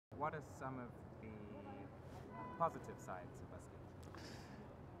what are some of the positive sides of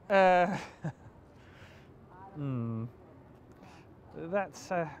busking?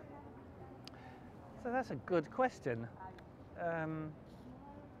 That's a good question.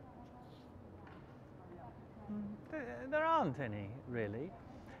 There aren't any really,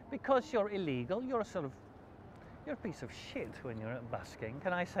 because you're illegal. You're a piece of shit when you're at busking.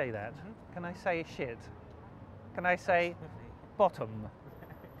 Can I say that? Mm-hmm. Can I say shit? Can I say bottom?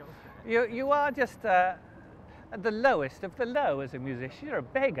 You are just at the lowest of the low as a musician. You're a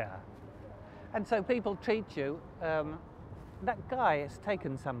beggar, and so people treat you. That guy has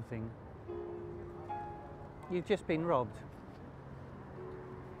taken something. You've just been robbed.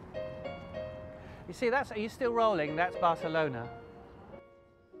 You see, are you still rolling? That's Barcelona.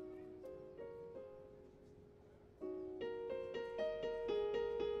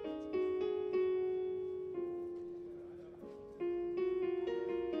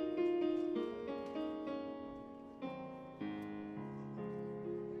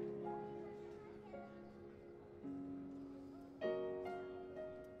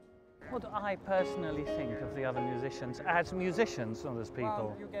 What do I personally think of the other musicians, as musicians, not as people?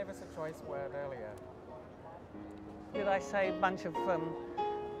 Well, you gave us a choice word earlier. Did I say a bunch of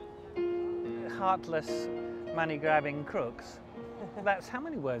heartless, money-grabbing crooks? That's how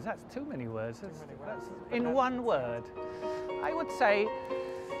many words? That's too many words. That's in one word. I would say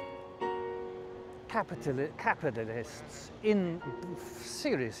capitalists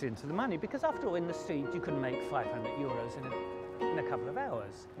seriously into the money, because after all, in the street you can make 500 euros in a couple of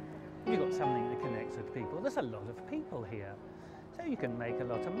hours. You've got something that connects with people. There's a lot of people here, so you can make a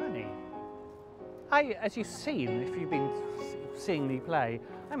lot of money. As you've seen, if you've been seeing me play,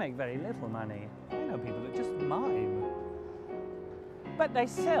 I make very little money. I know people that just mime. But they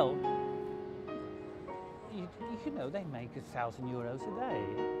sell, you know, they make 1,000 euros a day.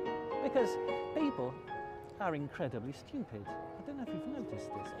 Because people are incredibly stupid. I don't know if you've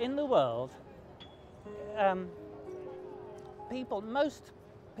noticed this. In the world, most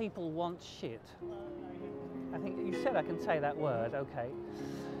people want shit. I think you said I can say that word, okay.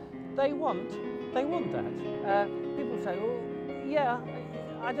 They want that. People say, oh, yeah,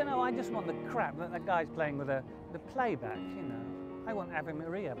 I don't know, I just want the crap that guy's playing with the playback, you know. I want Ave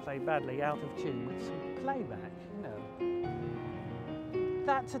Maria played badly, out of tune, with some playback, you know.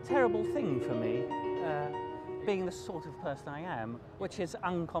 That's a terrible thing for me, being the sort of person I am, which is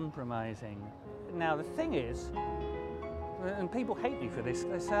uncompromising. Now the thing is, and people hate me for this,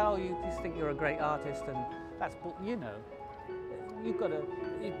 they say, oh, you just think you're a great artist, and that's, you know, you've got to,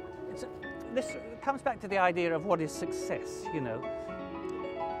 this comes back to the idea of what is success, you know.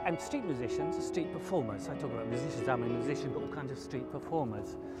 And street musicians are street performers. I talk about musicians, I'm a musician, but all kinds of street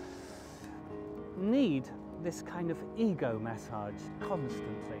performers need this kind of ego massage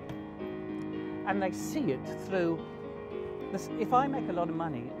constantly. And they see it through this. If I make a lot of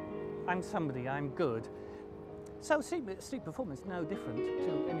money, I'm somebody, I'm good. So street performance is no different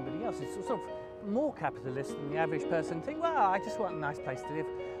to anybody else. It's sort of more capitalist than the average person thinks, well, I just want a nice place to live.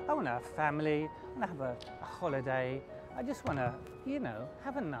 I want to have a family, I want to have a holiday. I just want to, you know,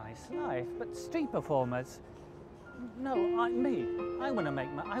 have a nice life. But street performers, no, I want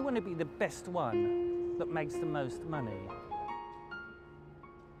to be the best one that makes the most money.